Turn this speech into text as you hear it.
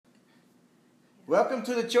Welcome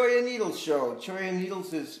to the Cholla Needles Show. Cholla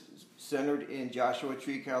Needles is centered in Joshua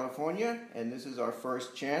Tree, California, and this is our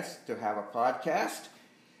first chance to have a podcast.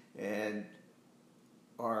 And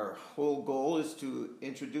our whole goal is to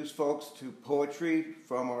introduce folks to poetry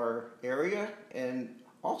from our area, and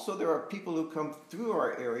also there are people who come through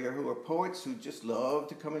our area who are poets who just love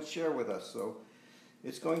to come and share with us. So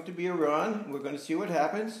it's going to be a run. We're going to see what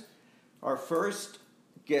happens. Our first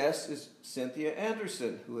guest is Cynthia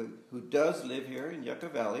Anderson, who does live here in Yucca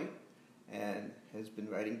Valley and has been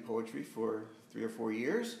writing poetry for 3 or 4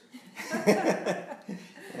 years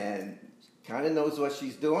and kind of knows what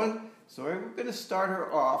she's doing. So we're going to start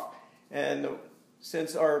her off, and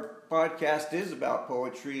since our podcast is about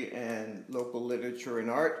poetry and local literature and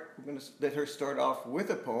art, we're going to let her start off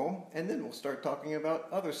with a poem, and then we'll start talking about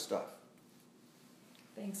other stuff.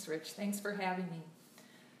 Thanks, Rich. Thanks for having me.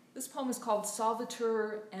 This poem is called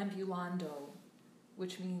Solvitur Ambulando,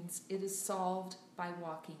 which means it is solved by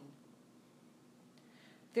walking.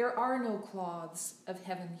 There are no cloths of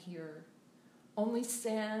heaven here, only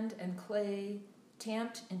sand and clay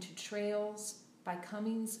tamped into trails by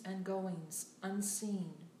comings and goings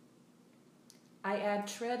unseen. I add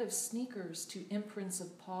tread of sneakers to imprints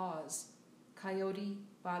of paws, coyote,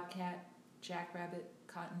 bobcat, jackrabbit,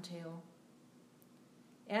 cottontail.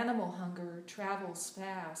 Animal hunger travels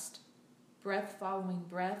fast, breath following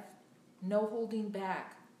breath, no holding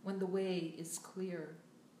back when the way is clear.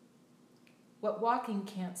 What walking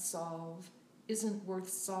can't solve isn't worth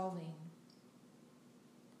solving.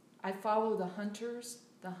 I follow the hunters,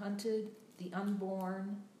 the hunted, the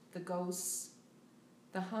unborn, the ghosts,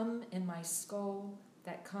 the hum in my skull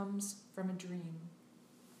that comes from a dream.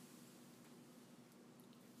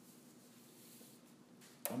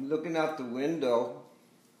 I'm looking out the window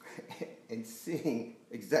and seeing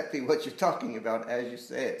exactly what you're talking about as you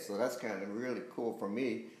say it. So that's kind of really cool for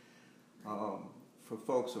me. For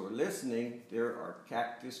folks who are listening, there are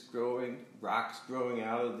cactus growing, rocks growing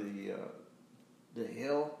out of the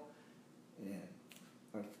hill.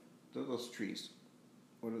 And what are those trees?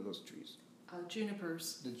 What are those trees?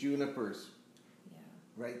 Junipers. The junipers. Yeah.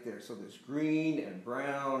 Right there. So there's green and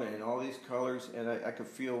brown and all these colors, and I could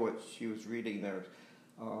feel what she was reading there.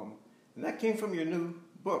 And that came from your new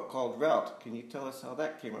book called Route. Can you tell us how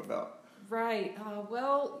that came about? Right.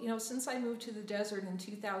 Well, since I moved to the desert in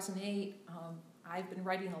 2008, I've been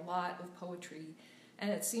writing a lot of poetry.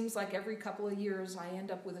 And it seems like every couple of years I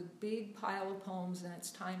end up with a big pile of poems and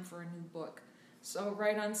it's time for a new book. So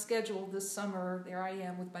right on schedule this summer, there I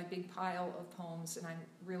am with my big pile of poems, and I'm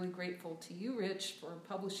really grateful to you, Rich, for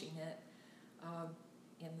publishing it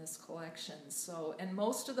in this collection. And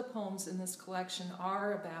most of the poems in this collection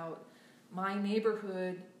are about my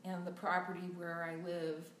neighborhood and the property where I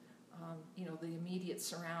live, the immediate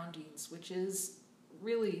surroundings, which is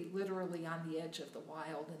really literally on the edge of the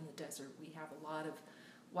wild in the desert. We have a lot of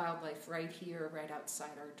wildlife right here, right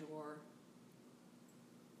outside our door.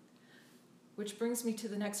 Which brings me to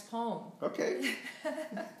the next poem. Okay.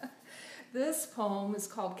 This poem is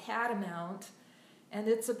called Catamount, and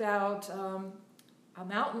it's about a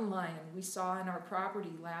mountain lion we saw on our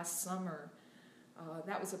property last summer.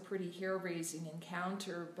 That was a pretty hair-raising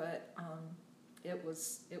encounter, but it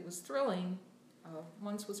was thrilling.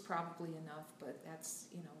 Once was probably enough, but that's,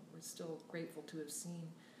 we're still grateful to have seen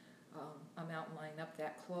a mountain lion up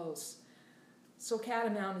that close. So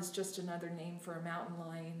Catamount is just another name for a mountain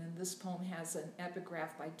lion, and this poem has an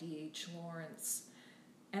epigraph by D.H. Lawrence.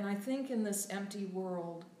 And I think in this empty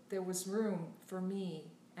world, there was room for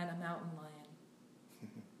me and a mountain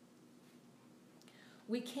lion.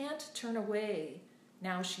 We can't turn away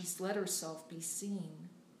now she's let herself be seen.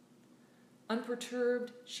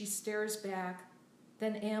 Unperturbed, she stares back,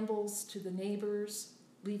 then ambles to the neighbors,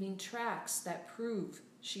 leaving tracks that prove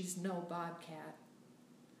she's no bobcat.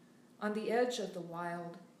 On the edge of the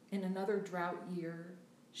wild, in another drought year,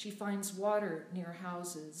 she finds water near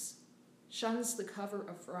houses, shuns the cover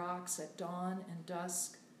of rocks at dawn and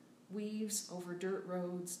dusk, weaves over dirt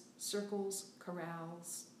roads, circles,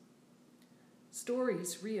 corrals.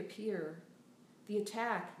 Stories reappear. The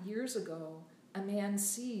attack years ago, a man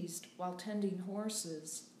seized while tending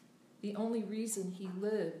horses. The only reason he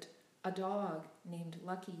lived, a dog named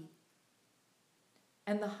Lucky.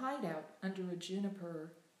 And the hideout under a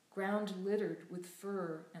juniper, ground littered with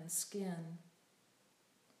fur and skin.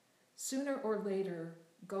 Sooner or later,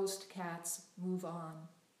 ghost cats move on.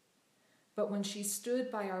 But when she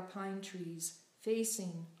stood by our pine trees,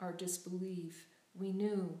 facing our disbelief, we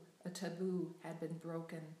knew a taboo had been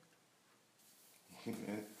broken.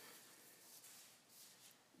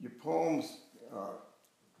 Your poems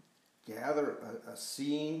gather a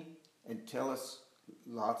scene and tell us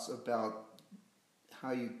lots about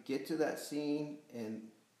how you get to that scene and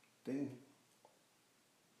then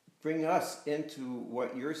bring us into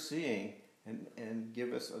what you're seeing and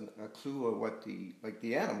give us a clue of what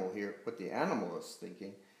the animal here, what the animal is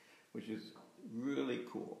thinking, which is really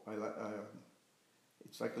cool.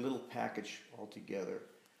 It's like a little package altogether.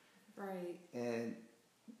 Right. And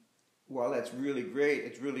while that's really great,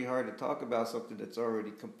 it's really hard to talk about something that's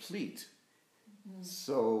already complete. Mm-hmm.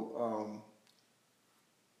 So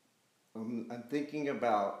I'm thinking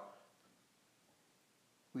about,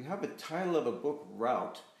 we have a title of a book,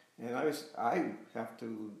 Route, and I have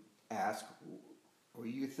to ask, were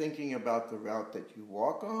you thinking about the route that you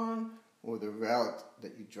walk on, or the route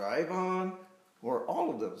that you drive on, or all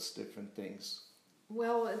of those different things?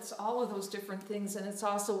 Well, it's all of those different things, and it's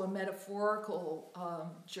also a metaphorical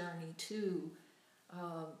journey too.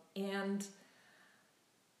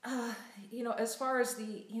 As far as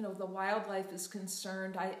the wildlife is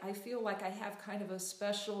concerned, I feel like I have kind of a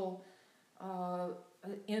special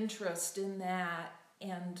interest in that,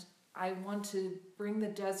 and I want to bring the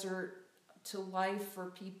desert to life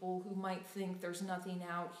for people who might think there's nothing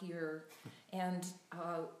out here, and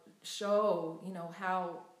show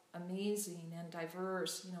how amazing and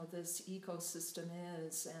diverse this ecosystem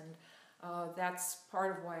is. And that's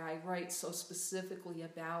part of why I write so specifically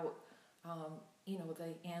about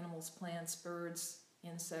the animals, plants, birds,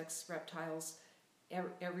 insects, reptiles,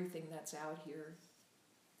 everything that's out here.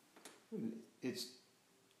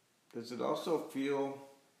 Does it also feel,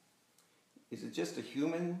 is it just a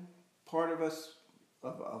human part of us,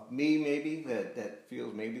 of me maybe, that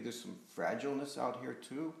feels maybe there's some fragileness out here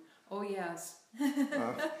too? Oh, yes.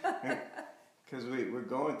 Because we're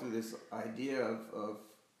going through this idea of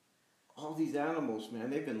all these animals, man,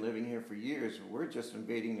 they've been living here for years. We're just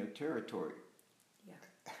invading their territory. Yeah,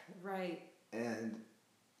 right. And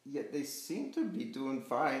yet they seem to be doing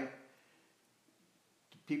fine.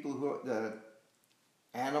 The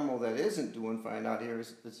animal that isn't doing fine out here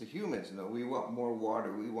is the humans. We want more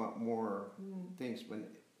water, we want more things. When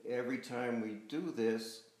every time we do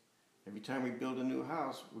this, every time we build a new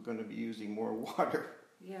house, we're going to be using more water.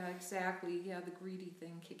 Yeah, exactly. Yeah, the greedy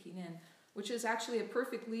thing kicking in, which is actually a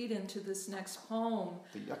perfect lead into this next poem.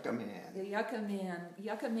 The Yucca Man. The Yucca Man.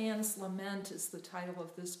 Yucca Man's Lament is the title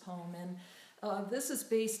of this poem. And this is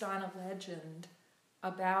based on a legend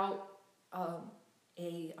about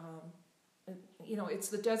it's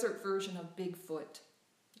the desert version of Bigfoot.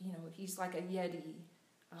 He's like a Yeti.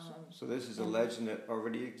 So this is a legend that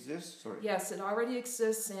already exists? Or? Yes, it already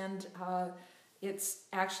exists, and it's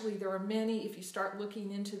actually, there are many, if you start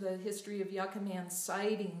looking into the history of Yucca Man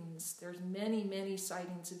sightings, there's many, many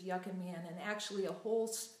sightings of Yucca Man, and actually a whole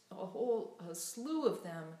slew of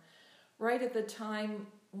them right at the time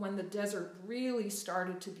when the desert really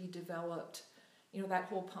started to be developed, that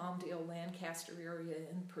whole Palmdale, Lancaster area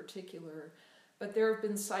in particular. But there have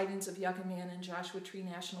been sightings of Yucca Man in Joshua Tree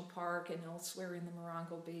National Park and elsewhere in the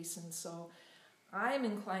Morongo Basin. So I'm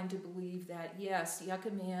inclined to believe that, yes, Yucca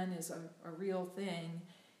Man is a real thing,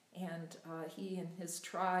 and he and his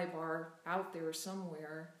tribe are out there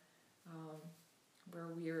somewhere where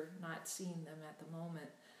we're not seeing them at the moment.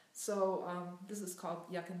 So this is called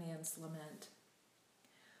Yucca Man's Lament.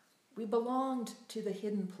 We belonged to the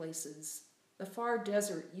hidden places, the far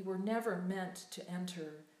desert you were never meant to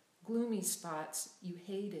enter, gloomy spots you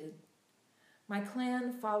hated. My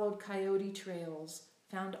clan followed coyote trails,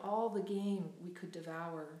 found all the game we could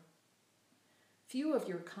devour. Few of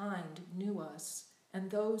your kind knew us,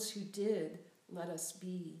 and those who did let us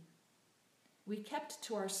be. We kept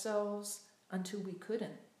to ourselves until we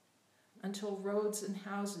couldn't, until roads and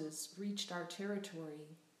houses reached our territory.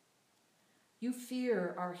 You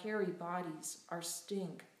fear our hairy bodies, our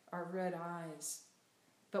stink, our red eyes.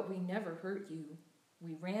 But we never hurt you.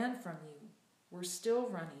 We ran from you. We're still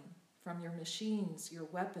running from your machines, your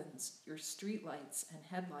weapons, your streetlights and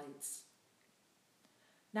headlights.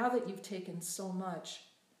 Now that you've taken so much,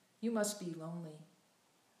 you must be lonely,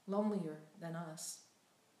 lonelier than us.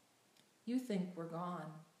 You think we're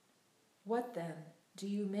gone. What then do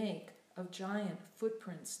you make of giant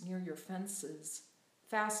footprints near your fences,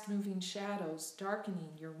 fast-moving shadows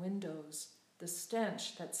darkening your windows, the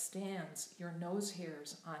stench that stands your nose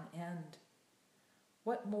hairs on end?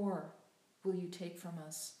 What more will you take from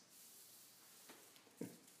us?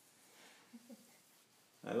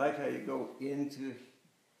 I like how you go into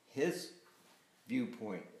his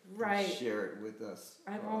viewpoint. Right. And share it with us.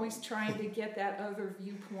 I'm always trying to get that other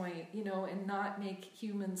viewpoint, and not make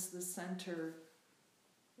humans the center.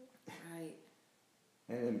 Right.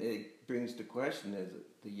 And it brings the question, is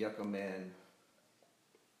the Yucca Man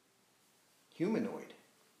humanoid?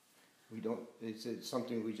 We don't. Is it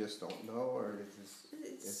something we just don't know, or is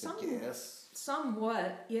it a guess?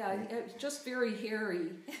 Somewhat, yeah. It's just very hairy.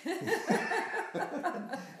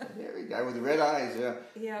 Hairy guy with red eyes. Yeah.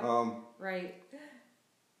 Yeah. Right.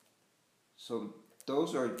 So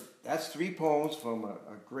that's 3 poems from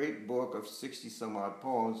a great book of 60 some odd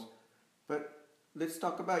poems. But let's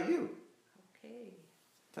talk about you. Okay.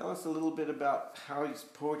 Tell us a little bit about how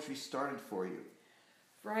poetry started for you.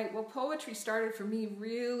 Right. Well, poetry started for me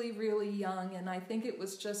really, really young, and I think it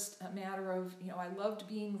was just a matter of, I loved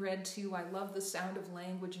being read to. I loved the sound of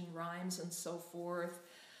language and rhymes and so forth.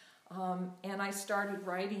 And I started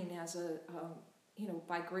writing as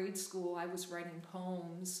by grade school, I was writing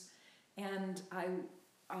poems, and I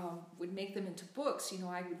would make them into books.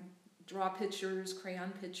 I would draw pictures,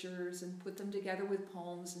 crayon pictures, and put them together with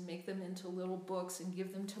poems and make them into little books and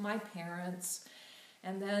give them to my parents.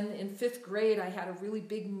 And then in 5th grade, I had a really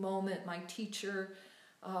big moment. My teacher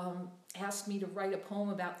asked me to write a poem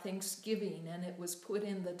about Thanksgiving, and it was put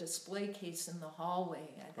in the display case in the hallway.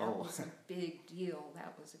 And that was a big deal.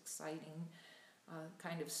 That was exciting,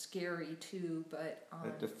 kind of scary too. But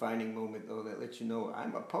a defining moment, though, that lets you know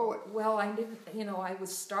I'm a poet. Well, I didn't. I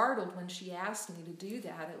was startled when she asked me to do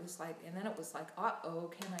that. It was like, and then it was like,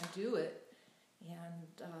 uh-oh, can I do it?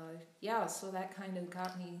 And so that kind of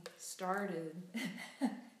got me started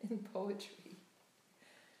in poetry.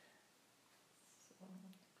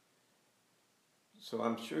 So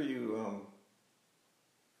I'm sure you,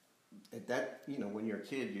 at that, when you're a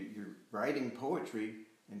kid, you're writing poetry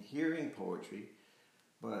and hearing poetry,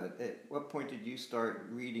 but at what point did you start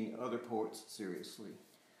reading other poets seriously?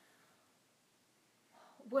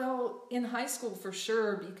 Well, in high school for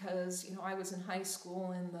sure, because, I was in high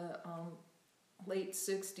school in the late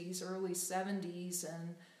 60s, early 70s,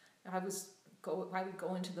 and I would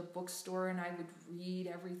go into the bookstore and I would read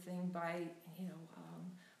everything by,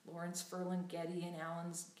 Lawrence Ferlinghetti and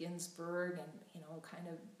Allen Ginsberg, and, kind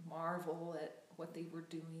of marvel at what they were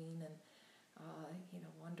doing and,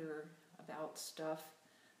 wonder about stuff.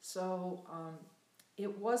 So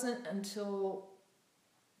it wasn't until,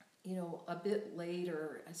 a bit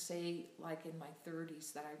later, I say like in my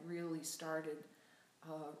 30s, that I really started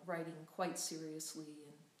writing quite seriously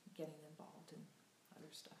and getting involved in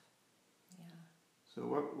other stuff. Yeah. So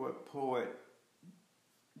what poet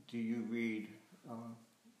do you read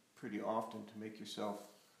pretty often to make yourself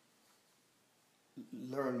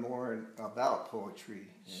learn more about poetry?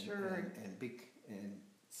 Sure. And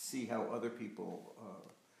see how other people,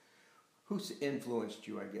 who's influenced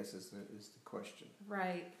you, I guess, is the question.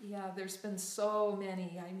 Right. Yeah, there's been so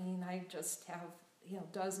many. I mean, I just have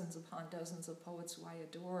dozens upon dozens of poets who I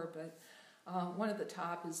adore, but one of the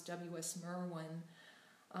top is W.S. Merwin.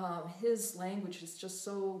 His language is just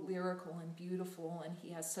so lyrical and beautiful, and he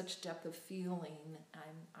has such depth of feeling,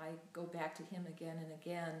 and I go back to him again and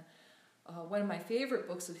again. One of my favorite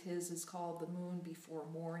books of his is called The Moon Before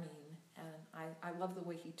Morning, and I love the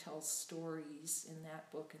way he tells stories in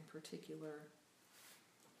that book in particular.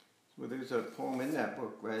 Well, there's a poem in that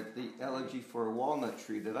book, right, The Elegy for a Walnut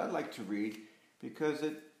Tree, that I'd like to read because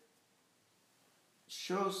it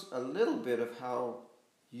shows a little bit of how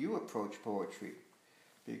you approach poetry.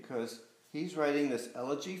 Because he's writing this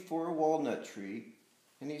elegy for a walnut tree,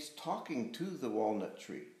 and he's talking to the walnut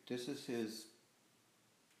tree. This is his,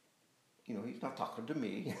 he's not talking to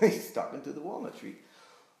me, he's talking to the walnut tree.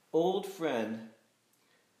 Old friend,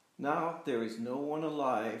 now there is no one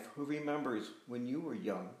alive who remembers when you were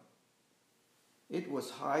young. It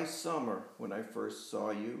was high summer when I first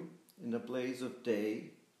saw you, in the blaze of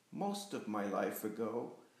day, most of my life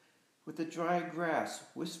ago, with the dry grass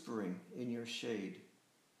whispering in your shade.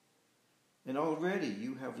 And already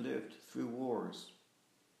you have lived through wars,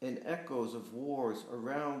 and echoes of wars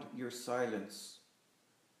around your silence,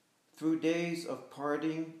 through days of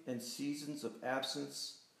parting and seasons of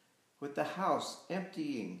absence, with the house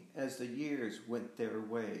emptying as the years went their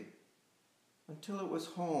way, until it was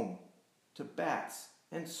home to bats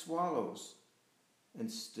and swallows. And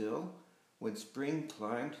still, when spring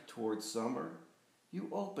climbed toward summer, you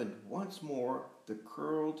opened once more the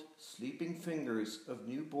curled, sleeping fingers of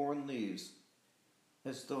newborn leaves,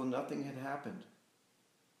 as though nothing had happened.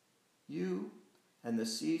 You and the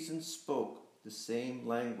seasons spoke the same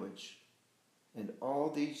language, and all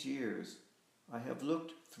these years I have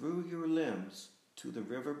looked through your limbs to the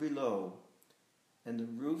river below, and the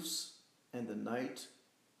roofs and the night,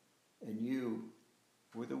 and you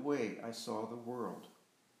were the way I saw the world.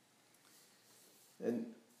 And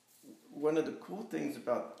one of the cool things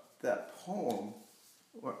about that poem,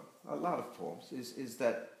 or a lot of poems, is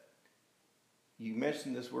that you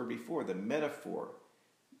mentioned this word before, the metaphor.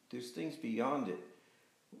 There's things beyond it.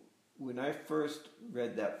 when I first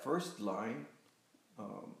read that first line,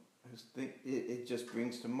 it just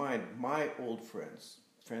brings to mind my old friends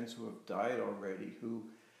who have died already, who,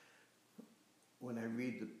 when I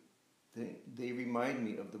read the thing, they remind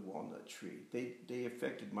me of the walnut tree. They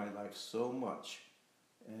affected my life so much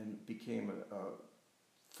and became a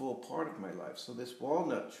full part of my life. So this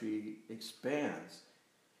walnut tree expands,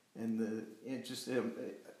 and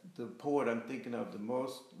the poet I'm thinking of the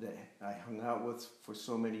most that I hung out with for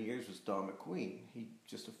so many years was Don McQueen. He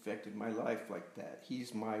just affected my life like that.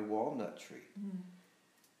 He's my walnut tree.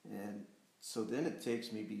 And so then it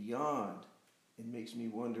takes me beyond. It makes me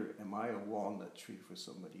wonder, am I a walnut tree for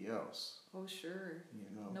somebody else? Oh, sure. You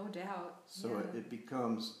know? No doubt. So yeah. it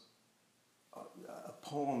becomes a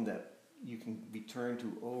poem that you can return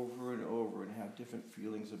to over and over and have different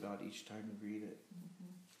feelings about each time you read it.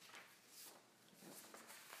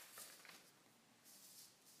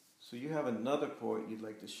 So you have another poet you'd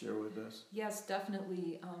like to share with us? Yes,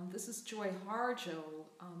 definitely. This is Joy Harjo,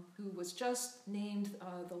 who was just named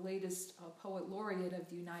the latest poet laureate of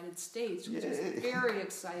the United States, which is very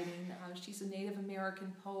exciting. She's a Native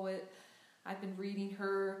American poet. I've been reading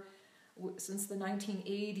her since the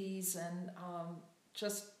 1980s, and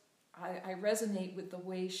I resonate with the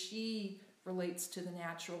way she relates to the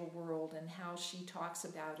natural world and how she talks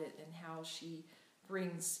about it and how she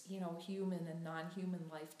brings, human and non-human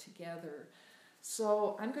life together.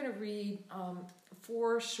 So I'm going to read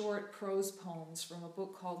 4 short prose poems from a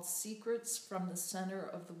book called Secrets from the Center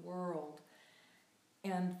of the World.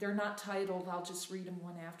 And they're not titled, I'll just read them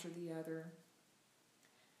one after the other.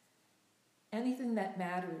 Anything that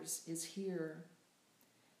matters is here.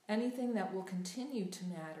 Anything that will continue to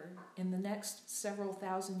matter in the next several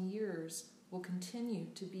thousand years will continue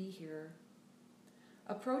to be here.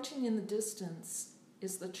 Approaching in the distance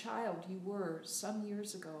is the child you were some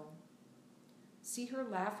years ago. See her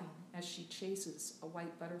laughing as she chases a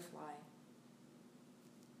white butterfly.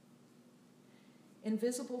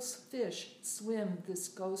 Invisible fish swim this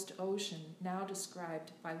ghost ocean now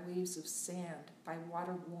described by waves of sand, by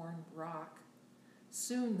water-worn rock.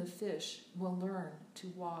 Soon the fish will learn to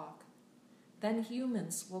walk. Then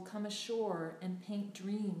humans will come ashore and paint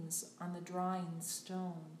dreams on the drying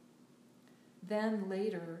stone. Then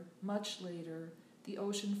later, much later, the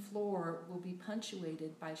ocean floor will be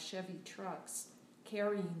punctuated by Chevy trucks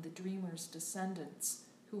carrying the dreamers' descendants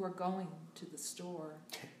who are going to the store.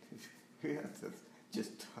 Yeah, that's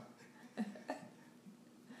just...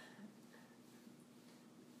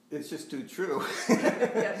 It's just too true.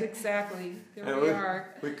 Yeah, exactly. There we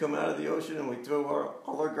are. We come out of the ocean and we throw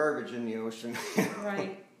all our garbage in the ocean.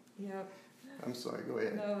 Right, yep. I'm sorry, go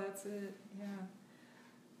ahead. No, that's it, yeah.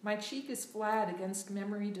 My cheek is flat against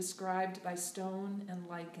memory described by stone and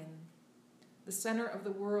lichen. The center of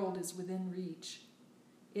the world is within reach.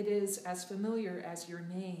 It is as familiar as your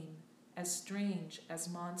name, as strange as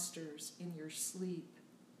monsters in your sleep.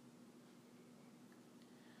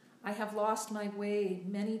 I have lost my way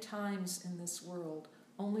many times in this world,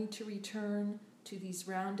 only to return to these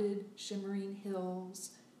rounded, shimmering hills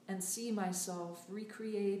and see myself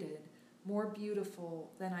recreated, more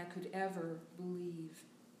beautiful than I could ever believe.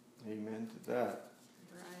 Amen to that.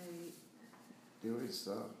 Right. There was,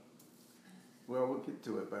 we'll get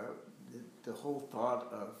to it, but the whole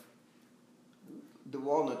thought of the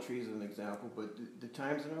walnut tree is an example, but the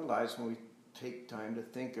times in our lives when we take time to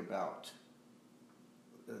think about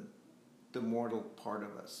the mortal part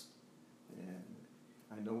of us. And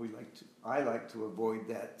I know I like to avoid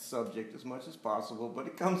that subject as much as possible, but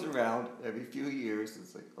it comes around every few years.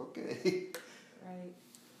 It's like, okay. Right.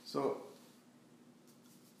 So,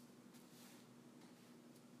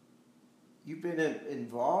 you've been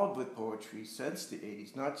involved with poetry since the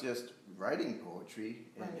 80s, not just writing poetry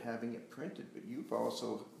and having it printed, but you've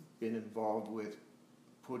also been involved with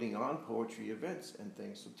putting on poetry events and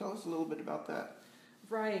things. So tell us a little bit about that.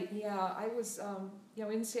 Right, yeah. I was,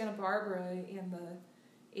 in Santa Barbara in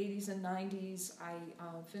the 80s and 90s. I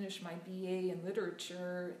finished my BA in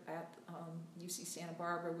literature at UC Santa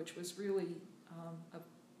Barbara, which was really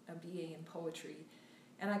a BA in poetry.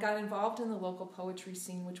 And I got involved in the local poetry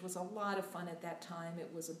scene, which was a lot of fun at that time.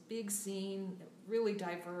 It was a big scene, really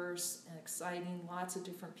diverse and exciting, lots of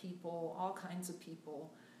different people, all kinds of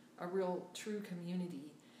people, a real true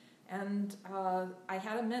community. And I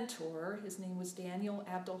had a mentor. His name was Daniel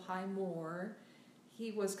Abdul-Hai Moore.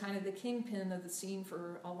 He was kind of the kingpin of the scene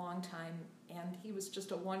for a long time, and he was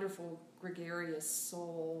just a wonderful, gregarious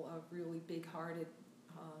soul, a really big-hearted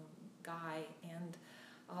guy. And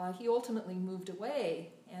he ultimately moved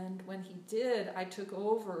away, and when he did, I took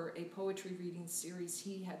over a poetry reading series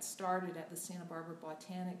he had started at the Santa Barbara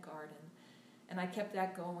Botanic Garden. And I kept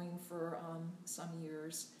that going for some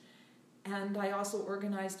years. And I also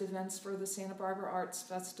organized events for the Santa Barbara Arts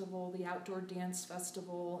Festival, the Outdoor Dance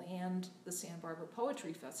Festival, and the Santa Barbara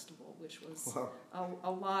Poetry Festival, which was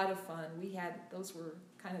a lot of fun. Those were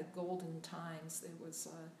kind of golden times. There was...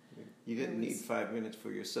 you didn't need 5 minutes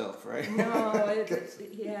for yourself, right? No,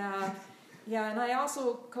 yeah. Yeah, and I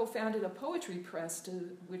also co-founded a poetry press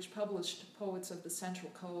which published poets of the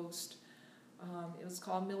Central Coast. It was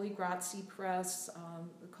called Millie Grazzi Press.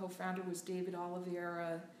 The co-founder was David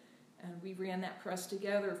Oliveira. And we ran that press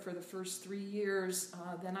together for the first 3 years.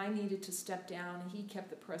 Then I needed to step down, and he kept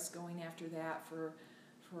the press going after that for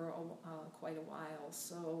quite a while.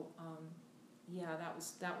 So, yeah,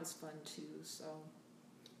 that was fun too. So,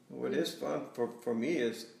 what is fun for me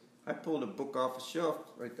is I pulled a book off a shelf.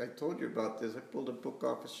 I told you about this. I pulled a book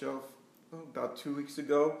off a shelf about 2 weeks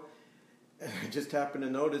ago, and I just happened to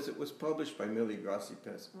notice it was published by Millie Grazzi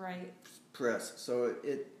Press. So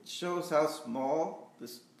it shows how small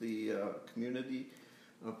the community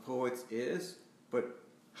of poets is, but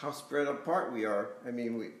how spread apart we are. I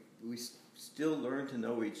mean, we still learn to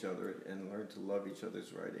know each other and learn to love each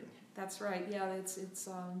other's writing. That's right. Yeah, it's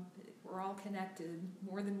we're all connected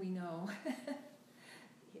more than we know.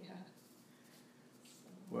 Yeah.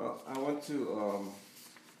 Well, I want to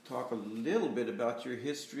talk a little bit about your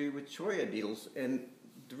history with Cholla needles, and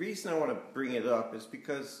the reason I want to bring it up is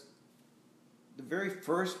because the very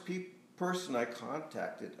first person I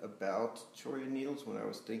contacted about Cholla needles when I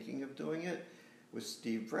was thinking of doing it was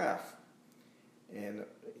Steve Raff. And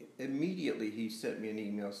immediately he sent me an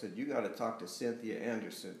email, said, "You got to talk to Cynthia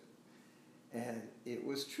Anderson." And it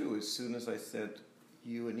was true. As soon as I sent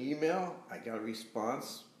you an email, I got a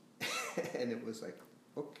response. And it was like,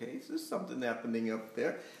 okay, so there's something happening up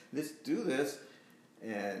there. Let's do this.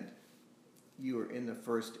 And you were in the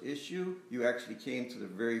first issue. You actually came to the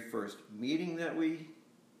very first meeting that we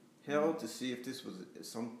held to see if this was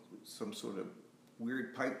some sort of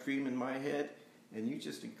weird pipe dream in my head, and you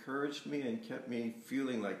just encouraged me and kept me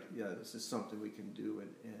feeling like, yeah, this is something we can do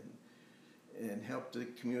and help the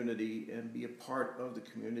community and be a part of the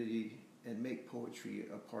community and make poetry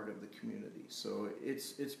a part of the community. So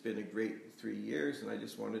it's been a great 3 years, and I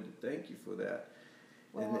just wanted to thank you for that.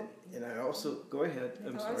 Well, and I also, go ahead,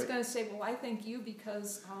 I'm sorry. I was going to say, well, I thank you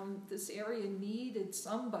because this area needed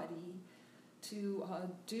somebody to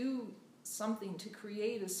do something to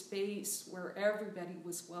create a space where everybody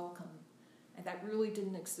was welcome. And that really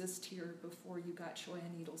didn't exist here before you got Cholla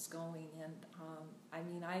Needles going. And I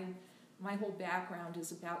mean, my whole background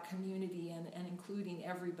is about community and including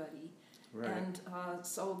everybody. Right. And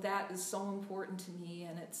so that is so important to me,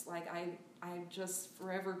 and it's like I'm just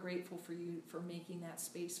forever grateful for you for making that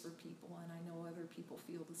space for people, and I know other people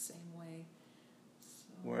feel the same way.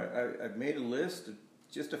 So. Well, I've made a list of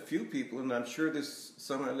just a few people, and I'm sure there's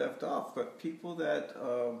some I left off, but people that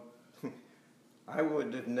I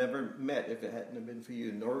would have never met if it hadn't been for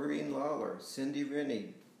you. Noreen Lawler, Cindy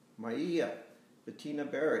Rennie, Maia, Bettina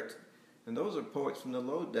Barrett, and those are poets from the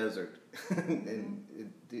Low Desert.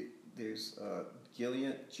 And there's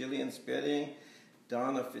Gillian Spedding,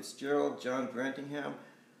 Donna Fitzgerald, John Brantingham.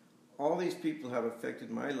 All these people have affected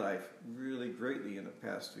my life really greatly in the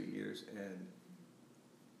past 3 years, and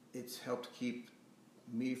it's helped keep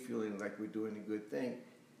me feeling like we're doing a good thing.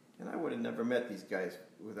 And I would have never met these guys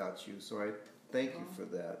without you, so I thank you for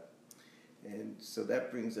that. And so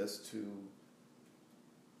that brings us to,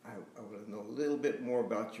 I want to know a little bit more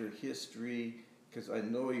about your history, because I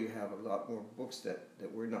know you have a lot more books that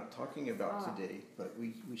we're not talking about today, but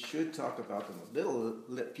we should talk about them a little,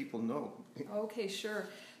 let people know. Okay, sure.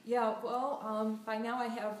 Yeah, well, by now I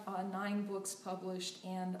have 9 books published,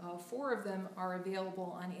 and 4 of them are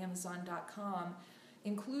available on Amazon.com,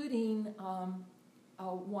 including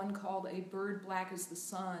one called A Bird Black as the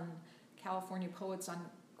Sun, California Poets on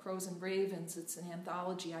Crows and Ravens. It's an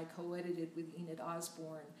anthology I co-edited with Enid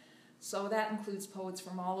Osborne. So that includes poets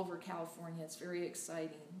from all over California. It's very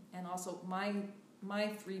exciting. And also my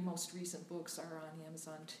 3 most recent books are on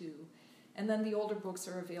Amazon too. And then the older books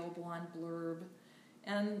are available on Blurb.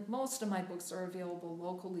 And most of my books are available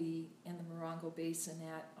locally in the Morongo Basin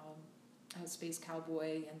at Space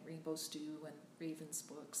Cowboy and Rainbow Stew and Ravens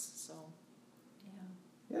Books. So, yeah.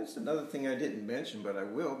 Yeah, that's another thing I didn't mention, but I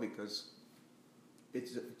will because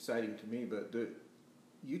it's exciting to me. But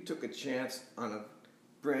you took a chance on a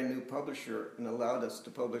brand new publisher and allowed us to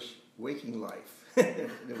publish Waking Life.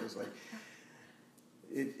 It was like,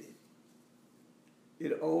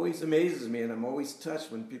 it always amazes me, and I'm always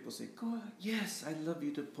touched when people say, "God, yes, I'd love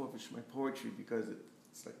you to publish my poetry," because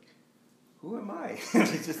it's like, who am I?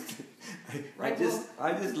 Right,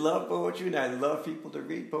 I just love poetry, and I love people to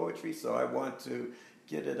read poetry, so I want to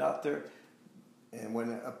get it out there. And when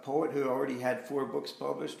a poet who already had 4 books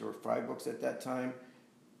published, or 5 books at that time,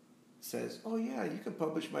 says, "Oh yeah, you can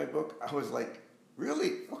publish my book," I was like,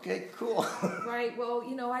 "Really? Okay, cool." Right. Well,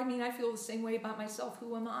 I mean, I feel the same way about myself.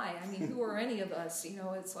 Who am I? I mean, who are any of us?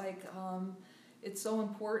 It's like it's so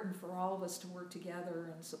important for all of us to work together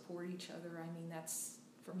and support each other. I mean,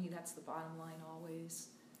 for me, that's the bottom line always.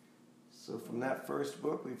 So from that first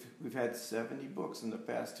book, we've had 70 books in the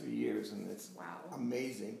past 2 years, and it's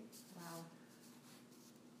amazing. Wow.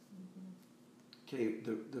 Okay,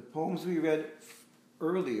 the poems we read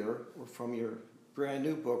earlier were from your brand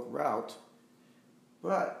new book, Route,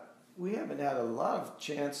 but we haven't had a lot of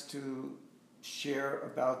chance to share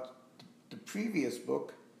about the previous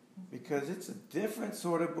book, because it's a different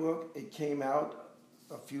sort of book. It came out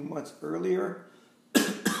a few months earlier,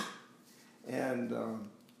 and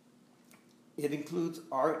it includes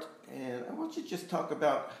art, and I want you to just talk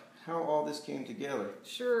about how all this came together.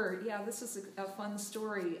 Sure. Yeah, this is a fun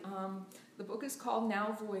story. The book is called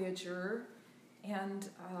Now Voyager, and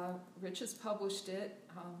Rich has published it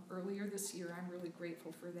earlier this year. I'm really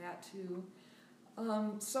grateful for that, too.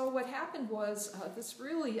 So what happened was,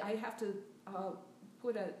 I have to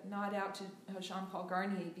put a nod out to Jean-Paul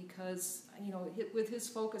Garnier, because, with his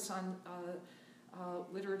focus on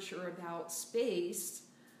literature about space,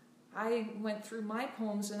 I went through my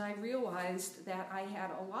poems and I realized that I had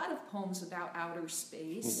a lot of poems about outer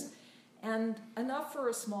space, and enough for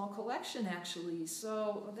a small collection, actually.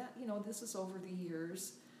 So that, this is over the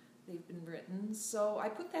years they've been written. So I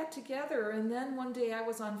put that together, and then one day I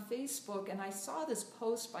was on Facebook and I saw this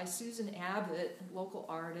post by Susan Abbott, a local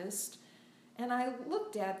artist, and I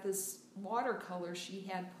looked at this watercolor she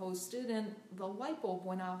had posted, and the light bulb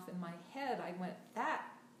went off in my head. I went, that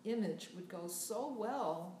image would go so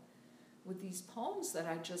well with these poems that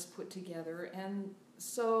I just put together. And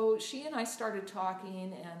so she and I started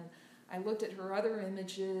talking, and I looked at her other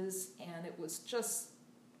images, and it was just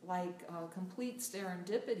like a complete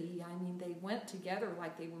serendipity. I mean, they went together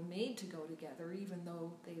like they were made to go together, even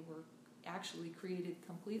though they were actually created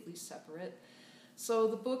completely separate. So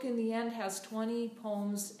the book in the end has 20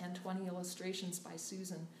 poems and 20 illustrations by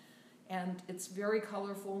Susan. And it's very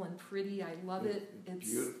colorful and pretty. I love it. It's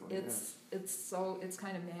beautiful. It's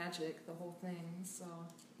kind of magic, the whole thing. So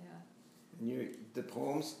yeah. And the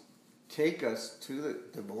poems take us to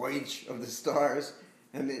the voyage of the stars,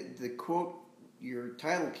 and the quote, your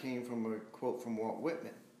title came from a quote from Walt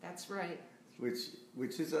Whitman. That's right.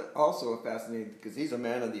 Which is also a fascinating, because he's a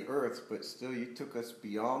man of the earth, but still you took us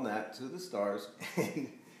beyond that to the stars, and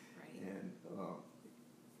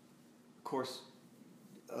of course,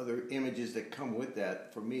 other images that come with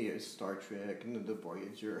that for me is Star Trek and the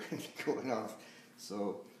Voyager going off.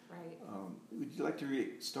 So, would you like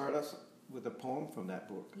to start us with a poem from that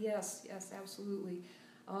book? Yes, absolutely.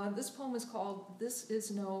 This poem is called "This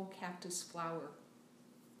Is No Cactus Flower."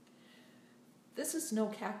 This is no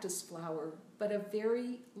cactus flower, but a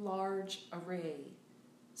very large array,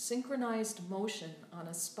 synchronized motion on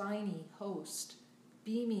a spiny host,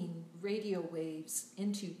 beaming radio waves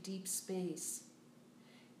into deep space.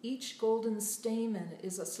 Each golden stamen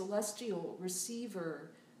is a celestial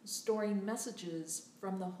receiver, storing messages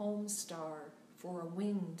from the home star for a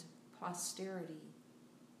winged posterity.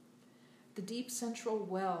 The deep central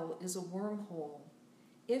well is a wormhole.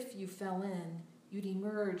 If you fell in, you'd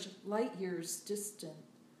emerge light years distant,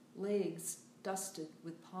 legs dusted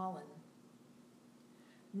with pollen.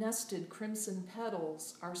 Nested crimson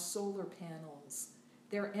petals are solar panels.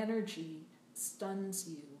 Their energy stuns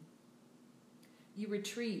you. You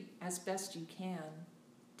retreat as best you can,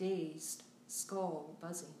 dazed, skull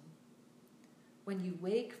buzzing. When you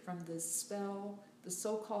wake from this spell, the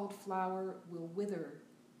so-called flower will wither,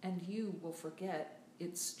 and you will forget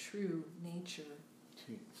its true nature.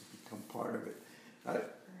 To become part of it.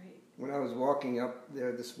 When I was walking up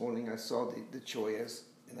there this morning, I saw the choyas,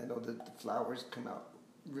 and I know that the flowers come out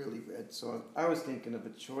really red. So I was thinking of a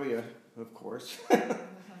choya, of course,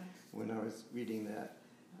 when I was reading that.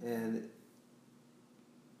 And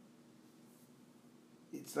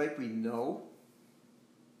it's like we know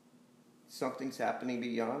something's happening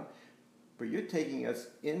beyond, but you're taking us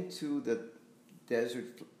into the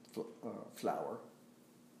desert flower,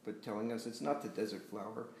 but telling us it's not the desert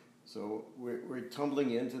flower. So we're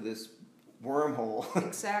tumbling into this wormhole.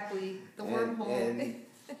 Exactly, the wormhole. And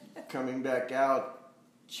coming back out,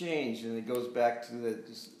 changed, and it goes back to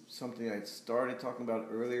something I started talking about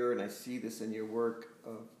earlier, and I see this in your work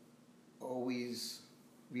of always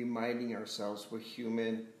reminding ourselves we're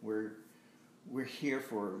human, we're here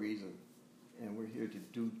for a reason. and we're here to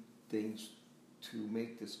do things to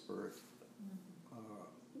make this earth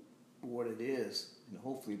what it is, and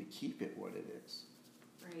hopefully to keep it what it is.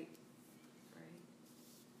 Right.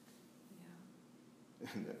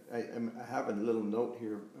 Yeah. And I have a little note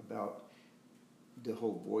here about the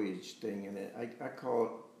whole voyage thing, and I call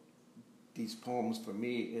it, these poems, for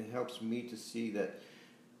me, it helps me to see that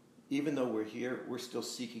even though we're here, we're still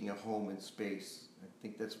seeking a home in space. I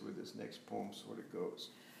think that's where this next poem sort of goes.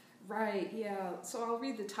 Right, yeah. So I'll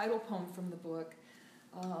read the title poem from the book.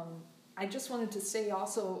 I just wanted to say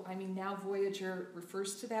also, I mean, Now Voyager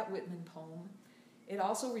refers to that Whitman poem. It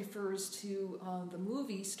also refers to the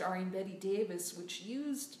movie starring Bette Davis, which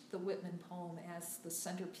used the Whitman poem as the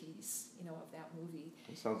centerpiece, of that movie.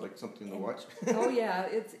 It sounds like something to watch. Oh yeah,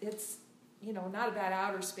 it's not about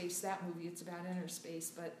outer space, that movie, it's about inner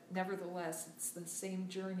space, but nevertheless, it's the same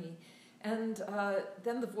journey. And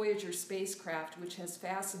then the Voyager spacecraft, which has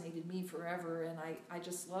fascinated me forever, and I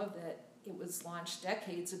just love that it was launched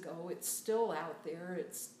decades ago. It's still out there.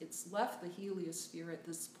 It's left the heliosphere at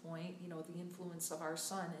this point, the influence of our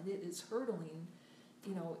sun, and it is hurtling,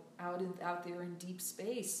 out there in deep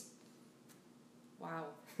space. Wow.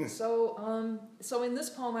 So in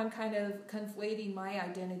this poem, I'm kind of conflating my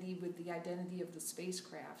identity with the identity of the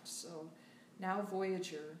spacecraft. So now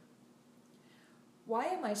Voyager. Why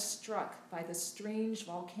am I struck by the strange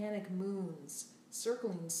volcanic moons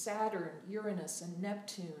circling Saturn, Uranus, and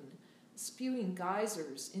Neptune, spewing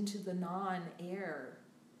geysers into the non-air?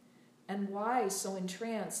 And why so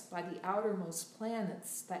entranced by the outermost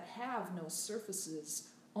planets that have no surfaces,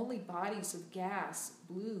 only bodies of gas,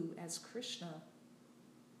 blue as Krishna?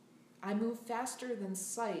 I move faster than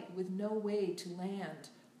sight with no way to land,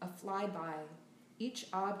 a flyby, each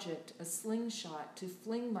object a slingshot to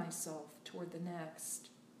fling myself toward the next.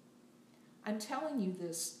 I'm telling you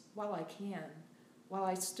this while I can, while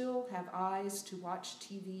I still have eyes to watch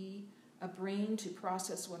TV, a brain to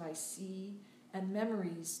process what I see, and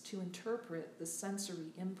memories to interpret the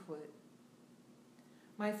sensory input.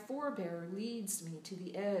 My forebear leads me to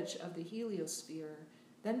the edge of the heliosphere,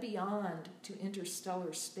 then beyond to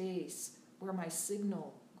interstellar space, where my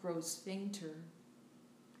signal grows fainter.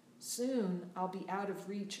 Soon I'll be out of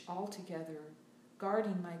reach altogether,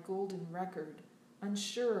 guarding my golden record,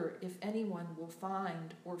 unsure if anyone will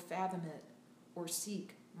find or fathom it, or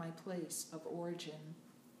seek my place of origin.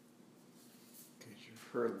 Because you're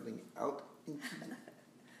hurtling out into the...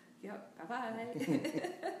 Yep, bye-bye.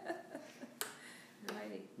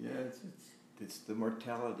 Right. Yeah, it's the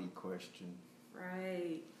mortality question.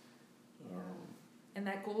 Right. Yeah. And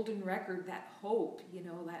that golden record, that hope,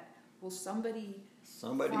 that will somebody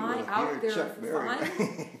will out hear there Chuck Berry.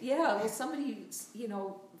 will somebody,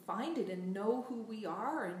 find it and know who we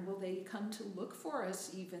are, and will they come to look for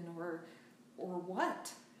us even, or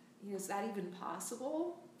what? Is that even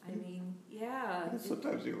possible? I mean, yeah. And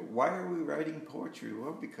sometimes why are we writing poetry?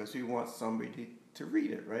 Well, because we want somebody to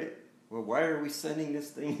read it, right? Well, why are we sending this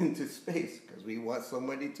thing into space? Because we want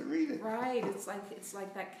somebody to read it. Right. It's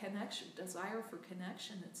like that connection, desire for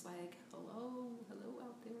connection. It's like, hello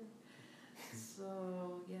out there.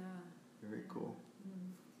 So, yeah. Very cool.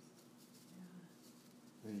 Mm.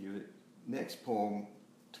 Yeah. And your next poem,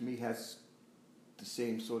 to me, has the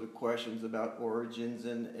same sort of questions about origins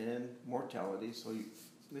and mortality. So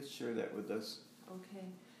let's share that with us. Okay.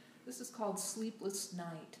 This is called Sleepless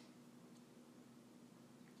Night.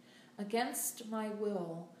 Against my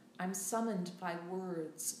will, I'm summoned by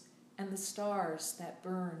words and the stars that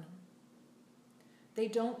burn. They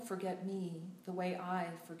don't forget me the way I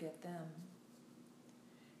forget them.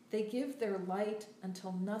 They give their light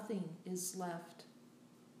until nothing is left.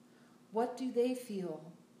 What do they feel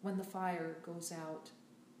when the fire goes out?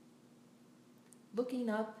 Looking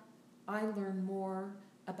up, I learn more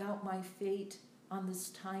about my fate on this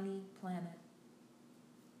tiny planet.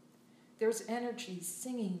 There's energy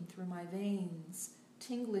singing through my veins,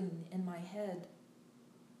 tingling in my head.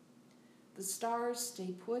 The stars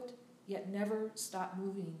stay put, yet never stop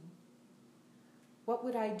moving. What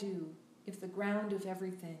would I do if the ground of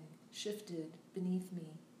everything shifted beneath me?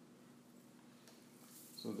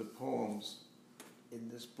 So the poems in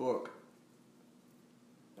this book,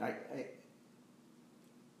 I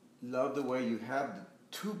love the way you have the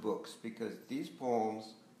two books, because these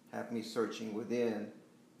poems have me searching within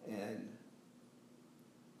and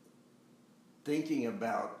thinking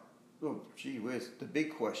about, gee whiz, the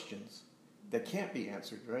big questions that can't be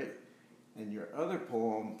answered, right? And your other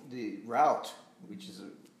poem, The Route, which is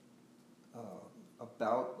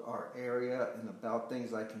about our area and about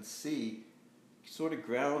things I can see, sort of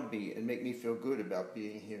ground me and make me feel good about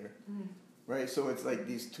being here, right? So it's like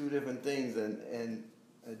these two different things, and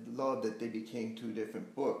I love that they became two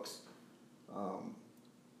different books.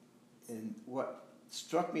 And what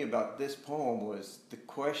struck me about this poem was the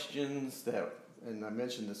questions that, and I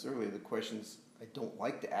mentioned this earlier, the questions I don't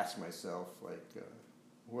like to ask myself, like,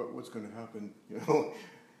 what's going to happen,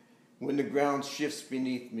 when the ground shifts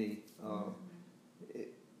beneath me.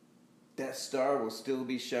 That star will still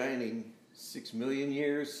be shining 6 million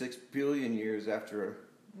years, 6 billion years after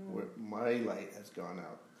my light has gone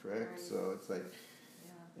out, correct? Right. So it's like,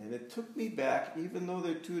 and it took me back, even though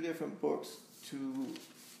they're two different books, to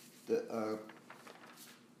the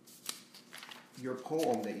your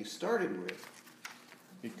poem that you started with,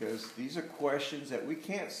 because these are questions that we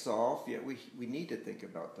can't solve, yet we need to think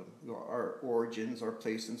about them. Our origins, our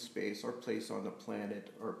place in space, our place on the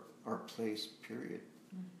planet, our place, period.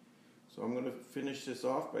 So I'm going to finish this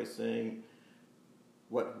off by saying,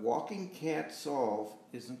 what walking can't solve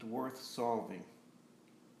isn't worth solving.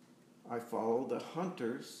 I follow the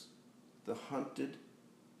hunters, the hunted,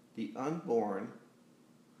 the unborn,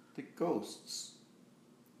 the ghosts,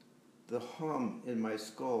 the hum in my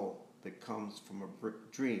skull that comes from a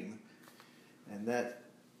dream. And that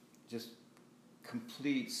just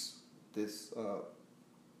completes this,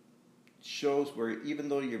 shows where even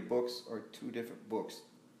though your books are two different books,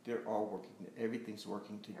 they're all working. Everything's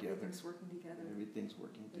working together. Everything's working together. Everything's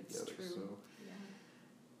working together. True.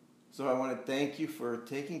 So I want to thank you for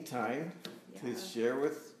taking time to share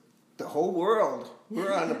with the whole world.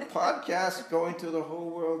 We're on a podcast going to the whole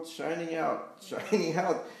world, shining out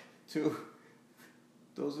to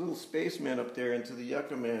those little spacemen up there and to the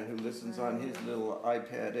Yucca Man who listens on his little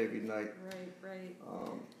iPad every night. Right.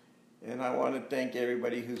 And I want to thank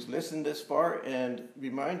everybody who's listened this far and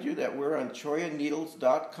remind you that we're on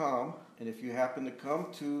ChoyaNeedles.com. And if you happen to come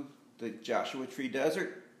to the Joshua Tree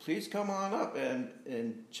Desert, please come on up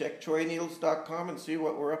and check ChoyaNeedles.com and see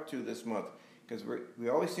what we're up to this month. Because we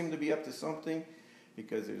always seem to be up to something,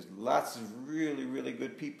 because there's lots of really, really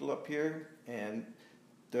good people up here. And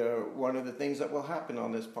one of the things that will happen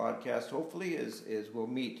on this podcast, hopefully, is we'll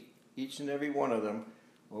meet each and every one of them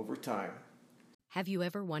over time. Have you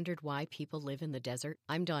ever wondered why people live in the desert?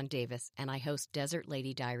 I'm Dawn Davis, and I host Desert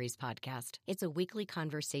Lady Diaries podcast. It's a weekly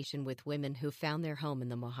conversation with women who found their home in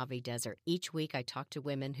the Mojave Desert. Each week, I talk to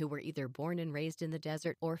women who were either born and raised in the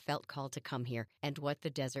desert or felt called to come here and what the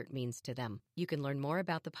desert means to them. You can learn more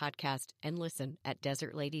about the podcast and listen at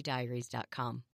DesertLadyDiaries.com.